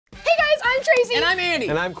I'm Tracy. And I'm Andy.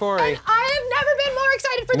 And I'm Corey. And I have never been more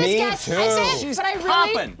excited for this Me guest. too. I say it, She's but I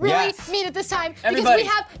poppin'. really mean it this time. Everybody.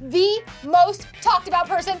 Because we have the most talked about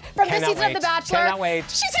person from this Cannot season of wait. The Bachelor. Cannot wait.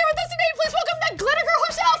 She's here with us today. Please welcome the glitter girl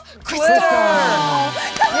herself, Krystal.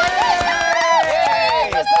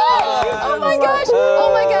 Krystal. Come on, Krystal. Oh my gosh.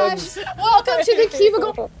 Oh my gosh. Welcome to the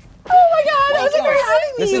cubicle. Oh my God, I was like, you're having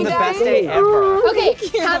me, This is you the guys. best day ever.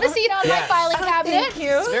 Okay, have a seat on my filing cabinet. Thank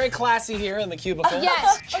you. It's very classy here in the cubicle.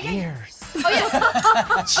 Yes. Cheers. Oh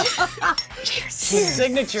yeah. Cheers.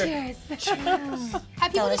 Signature. Cheers.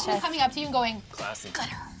 Have people just been coming up to you and going, Classy.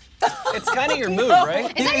 glitter? It's kind of your move,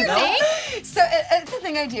 right? Is that your thing? So it's a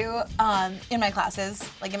thing I do in my classes,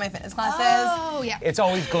 like in my fitness classes. Oh yeah. It's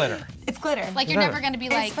always glitter. It's glitter. Like you're never gonna be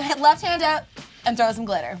like. It's left hand up and throw some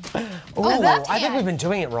glitter. Ooh, left I think hand. we've been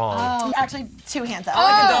doing it wrong. Actually, two hands up. Oh.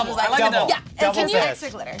 Like a Double. I like a double. Yeah, Double and can you fist. extra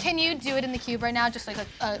glitter? Can you do it in the cube right now, just like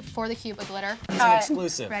for the cube, a glitter? It's an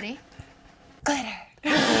exclusive. Ready? Glitter. Oh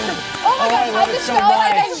my God! love I it just so felt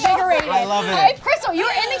much. invigorated. I love it. All right, Krystal, you're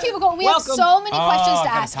in the cubicle. We Welcome. have so many questions I've to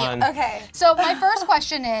got a ask you. ton. Okay. So my first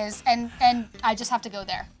question is, and I just have to go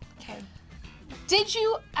there. Okay. Did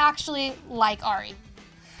you actually like Ari?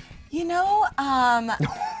 You know,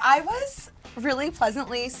 I was really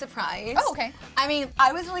pleasantly surprised. Oh, okay. I mean,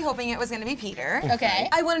 I was really hoping it was going to be Peter. Okay.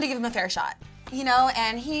 I wanted to give him a fair shot, you know,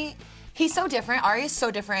 and he's so different. Ari is so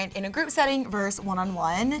different in a group setting versus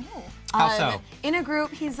one-on-one. How so? In a group,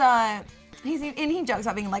 and he jokes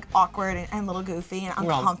about being like awkward and a little goofy and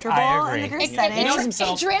Well, uncomfortable I agree. in the group It, setting. He knows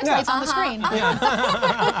himself. It translates on the screen.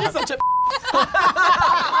 Such a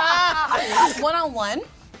One-on-one,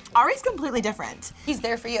 Ari's completely different. He's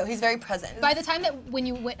there for you. He's very present. By the time that when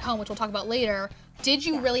you went home, which we'll talk about later, did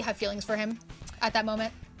you really have feelings for him at that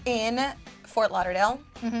moment? In Fort Lauderdale,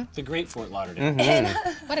 the great Fort Lauderdale.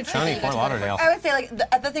 What a trip Johnny that you guys Fort had. Lauderdale. I would say like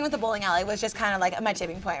the thing with the bowling alley was just kind of like my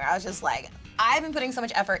tipping point where I was just like, I've been putting so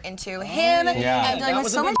much effort into him. Yeah. I'm dealing That with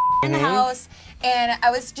was so a much in the house, and I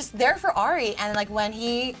was just there for Ari. And like when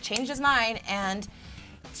he changed his mind, and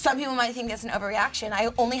some people might think that's an overreaction, I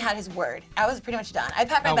only had his word. I was pretty much done. I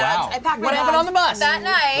packed my Oh, bags. wow. I packed my What happened bags on the bus? that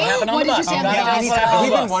night. What happened on What the did you bus? say on the gotta bus? tell us what happened on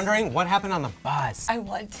We've the been bus. wondering what happened on the bus. I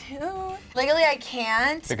want to. Legally, I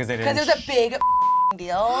can't. Because they it didn't was a big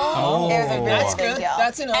deal. Oh. It was a really That's big good. deal.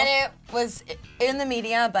 That's enough. And it was in the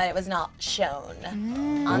media, but it was not shown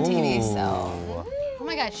on TV. So. Oh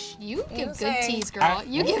my gosh, you give good say. teas, girl.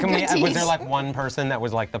 You give Can good we, teas. was there like one person that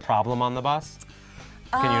was like the problem on the bus?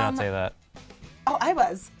 Can you not say that? Oh, I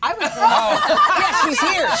was. Yeah, she's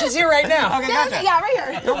here. She's here right now. Okay, gotcha. Yeah,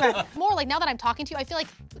 right here. More like now that I'm talking to you, I feel like,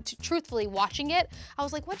 truthfully, watching it, I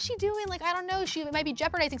was like, what's she doing? Like, I don't know, she might be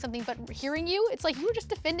jeopardizing something, but hearing you, it's like you were just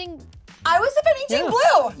defending. I was defending Team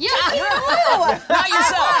Blue. Yeah. Team Blue. Not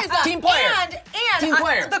yourself. I was. Team player. And Team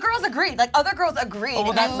player. the girls agreed. Like other girls agreed. Oh,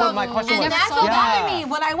 well, that's what my question And was. that's saw what that. bothered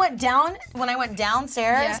me. When I went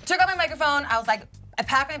downstairs, Yeah. took out my microphone, I was like, I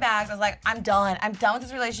packed my bags. I was like, I'm done. I'm done with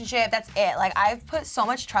this relationship. That's it. Like I've put so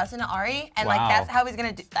much trust into Ari, and like Wow. that's how he's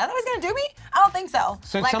gonna do. That's how he's gonna do me? I don't think so.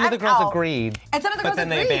 So like, some of the I'm girls out. agreed, And some of the but girls then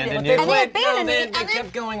they agreed. abandoned And you. they abandoned me. They And then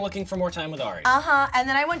kept going looking for more time with Ari. and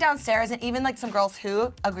then I went downstairs, and even like some girls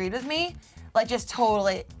who agreed with me, like just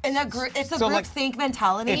totally in a group. It's a So, group like, think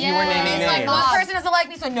mentality. if you were naming It's like names. one person doesn't like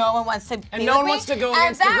me, so no one wants to. And be no with one me. wants to go and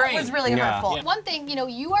against the that grain. was really Yeah. hurtful. Yeah. One thing,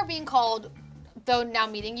 you are being called, though now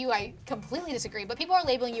meeting you, I completely disagree, but people are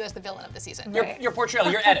labeling you as the villain of the season. Your portrayal,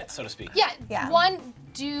 your edit, so to speak. Yeah. Yeah. One,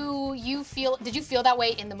 did you feel that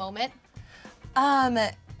way in the moment?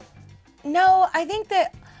 No, I think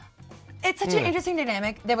that it's such an interesting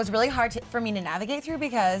dynamic that was really hard for me to navigate through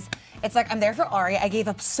because it's like I'm there for Ari. I gave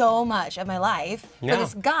up so much of my life Yeah. for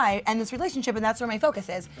this guy and this relationship, and that's where my focus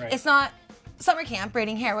is. Right. It's not summer camp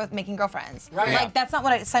braiding hair with making girlfriends. Right. Like Yeah. that's not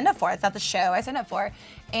what I signed up for. It's not the show I signed up for.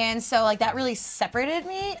 And so like that really separated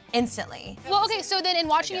me instantly. Well, okay, so then in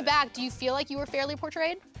watching it back, do you feel like you were fairly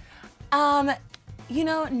portrayed?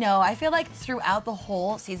 No. I feel like throughout the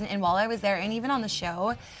whole season and while I was there and even on the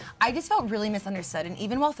show, I just felt really misunderstood, and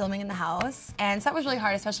even while filming in the house. And so that was really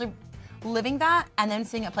hard, especially living that and then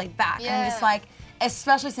seeing it played back. And I'm just Yeah. like,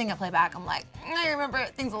 especially seeing it play back, I'm like, I remember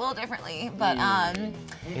things a little differently. But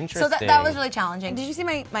Interesting. so that was really challenging. Did you see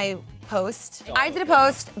my post? I did a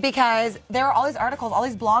post because there were all these articles, all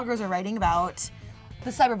these bloggers are writing about the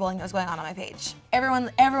cyberbullying that was going on my page. Everyone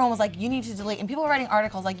was like, you need to delete, and people were writing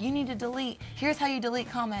articles like, you need to delete, here's how you delete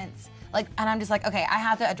comments. Like, and I'm just like, okay, I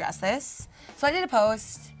have to address this. So I did a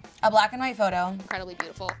post, a black and white photo. Incredibly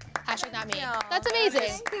beautiful. Hashtag not me. That's amazing.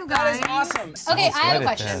 Thank you That guys. is awesome. Okay, I have a Good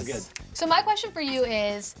at question. this. Good. So my question for you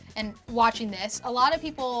is, and watching this, a lot of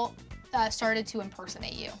people started to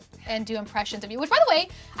impersonate you and do impressions of you. Which, by the way,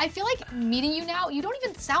 I feel like meeting you now, you don't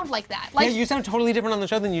even sound like that. Like, Yeah, you sound totally different on the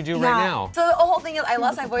show than you do right now. So the whole thing is, I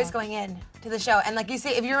lost my voice going in to the show, and like you see,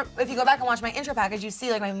 if you go back and watch my intro package, you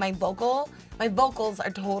see like my vocals are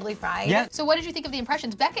totally fried. Yeah. So what did you think of the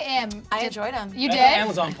impressions? Becca M. I enjoyed them. You Becca did? M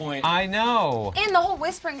was on point. I know. And the whole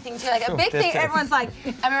whispering thing too, like a big thing. Everyone's like,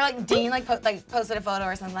 I remember like Dean posted a photo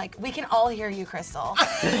or something like, we can all hear you, Krystal.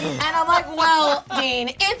 And I'm like, well, Dean,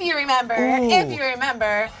 if you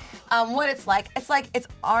remember, what it's like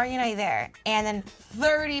Ari and I there, and then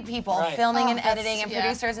 30 people filming and editing and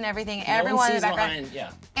producers and everything, everyone in the background.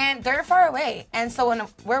 And they're far away, and so when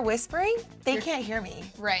we're whispering, they can't hear me.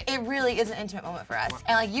 Right. It really is an intimate moment for us,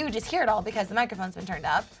 and like you just hear it all because the microphone's been turned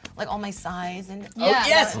up, like all my sighs and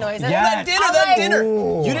Yes. noises. That dinner.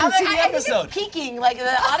 You didn't see the I think episode. it's peaking, like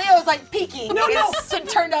the audio is like peaking. No.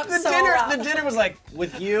 It's turned up The so dinner, loud. the dinner was like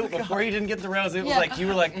with you before you didn't get the rose. It was like you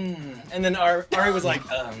were like, and then Ari was like,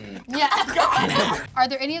 Yeah. Are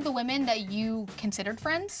there any of the women that you considered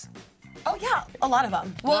friends? Oh yeah, a lot of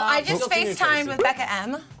them. Well, I just FaceTimed with Becca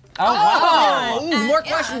M. Oh, wow. Ooh, more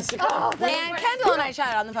questions to come. And Kendall and I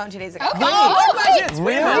chatted on the phone 2 days ago. More questions.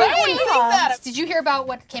 Really? Did you hear about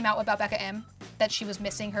what came out about Becca M? That she was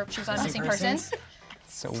missing her. She was on Missing Persons.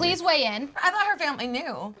 So Please weigh in. I thought her family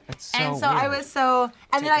knew. That's so And so I weird. was so,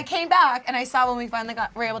 and then I came back and I saw when we finally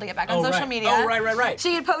were able to get back on social media. Oh, right.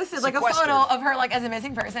 She had posted like a Sequestered. photo of her like as a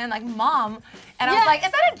missing person, like mom. And I was like,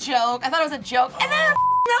 is that a joke? I thought it was a joke. And then a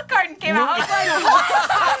milk carton came out. I was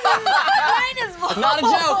like, mine is full. Not a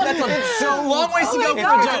joke. That's so long ways to go for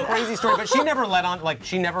a It's a joke. crazy story, but she never let on, like,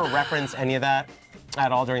 she never referenced any of that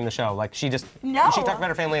at all during the show. Like, she just, she talked about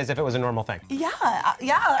her family as if it was a normal thing. Yeah,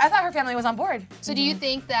 I thought her family was on board. So do you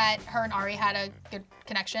think that her and Ari had a good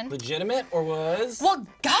connection? Legitimate or was? Well,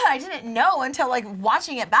 God, I didn't know until like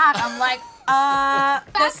watching it back. I'm like,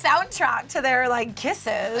 the soundtrack to their like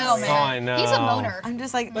kisses. Oh man, Oh, I know. he's a moaner. I'm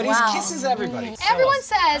just like, But wow. he kisses everybody. Everyone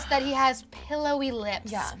says that he has pillowy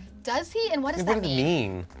lips. Yeah. Does he? And what does What that does it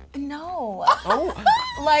mean? mean? No. Oh.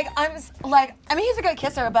 I mean, he's a good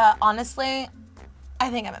kisser, but honestly, I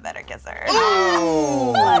think I'm a better kisser.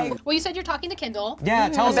 Oh. Well, you said you're talking to Kendall. Yeah,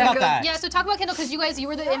 tell us about that. Yeah, so talk about Kendall because you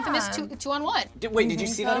were the infamous two-on-one. Wait, did you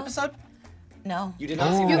see that episode? No. You did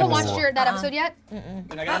not see You haven't that watched that episode yet?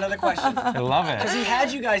 And I got another question. I love Because it. he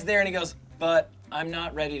had you guys there and he goes, but I'm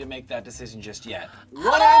not ready to make that decision just yet.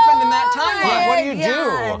 What happened in that timeline? What do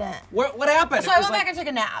you do? What happened? So I went back and took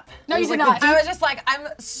a nap. No, you did like not. I was just like, I'm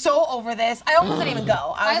so over this. I almost didn't even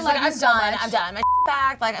go. I was just love like, you I'm so done. much. I'm done. My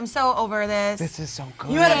back. Like, I'm so over this. This is so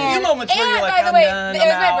good. You had a few moments where you're like, by the I'm way, done, it was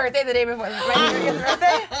I'm my out. birthday the day before. My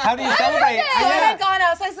birthday. How do you celebrate? So I had gone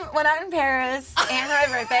out, so I went out in Paris and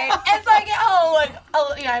for my birthday. And so I get home,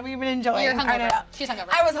 like, we've been enjoying. You're our night hungover. out. She's hungover.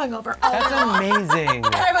 I was hungover. all That's day long. amazing.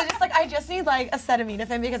 And I was just like, I just need like a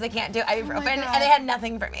acetaminophen because I can't do ibuprofen, God. and they had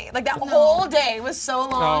nothing for me. Like that whole day was so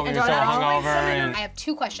long Oh, and you're drawn so out. I was like, hungover and- I have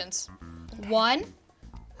two questions. One,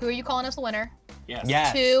 who are you calling as the winner? Yes.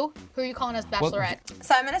 Yes. Two, who are you calling as Bachelorette?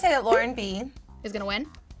 So I'm gonna say that Lauren B. Is gonna win?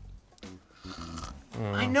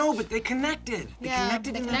 I know, but they connected. They Yeah,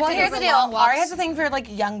 connected they in connected. Well, here's over the deal. long walks. Ari has a thing for like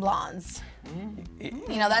young blondes.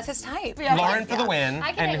 You know, that's his type. Lauren for the win.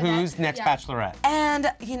 I can And hang with who's that. next Yeah. Bachelorette?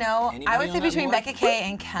 And you know, Anybody I would on say that between board? Becca K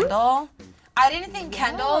and Kendall. I didn't think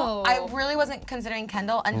Kendall. No. I really wasn't considering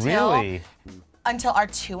Kendall until Really? our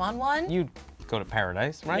 2-on-1. You'd go to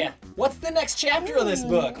paradise, right? Yeah. What's the next chapter of this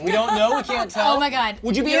book? We don't know. We can't tell. Oh my God.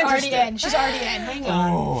 Would you be You're interested? already in. She's already in. Hang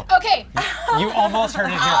on. Oh, Okay. you almost heard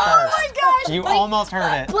it here first. Oh my gosh. You Blink- almost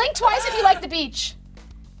heard it. Blink twice if you like the beach.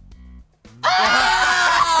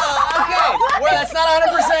 Okay. Well, that's not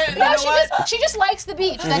 100%. You No, know what? she just likes the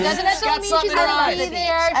beach. That doesn't necessarily got mean she's something in her gonna eye. be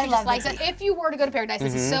there. I She love just likes the it. If you were to go to paradise,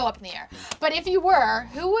 this is Mm-hmm. so up in the air. But if you were,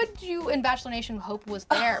 who would you in Bachelor Nation hope was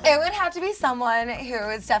there? It would have to be someone who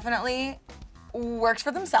is definitely works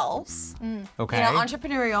for themselves. Okay. You know,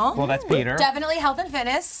 entrepreneurial. Well, that's Peter. Definitely health and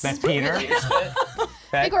fitness. That's Peter.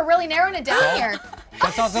 I think we're really narrowing it down here.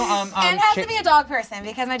 That's also and it has to be a dog person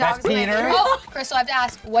because my That's dog's my Peter. favorite. Oh, Krystal, I have to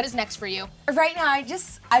ask, what is next for you? Right now,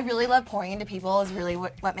 I really love pouring into people is really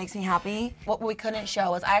what makes me happy. What we couldn't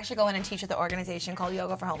show is I actually go in and teach at the organization called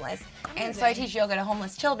Yoga for Homeless. And so I teach yoga to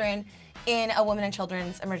homeless children in a women and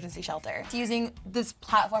children's emergency shelter. Using this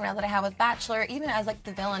platform now that I have with Bachelor, even as like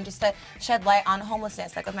the villain, just to shed light on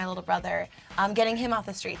homelessness, like with my little brother, getting him off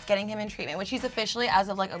the streets, getting him in treatment, which he's officially, as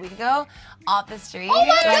of like a week ago, off the street. Oh my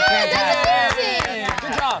God, fantastic. that's amazing.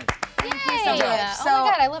 Good job. Yay. so much. Oh my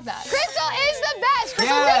God, I love that. Krystal is the best. Krystal,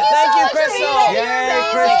 Yeah, thank you thank so you, much for Krystal. being here. Yay,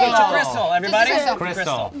 Krystal, everybody. Krystal.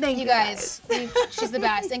 Krystal. Thank You guys, she's the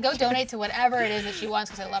best. And go donate to whatever it is that she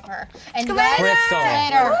wants because I love her. And you Glitter. guys, Krystal.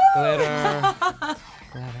 later. Glitter.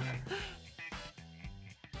 Glitter.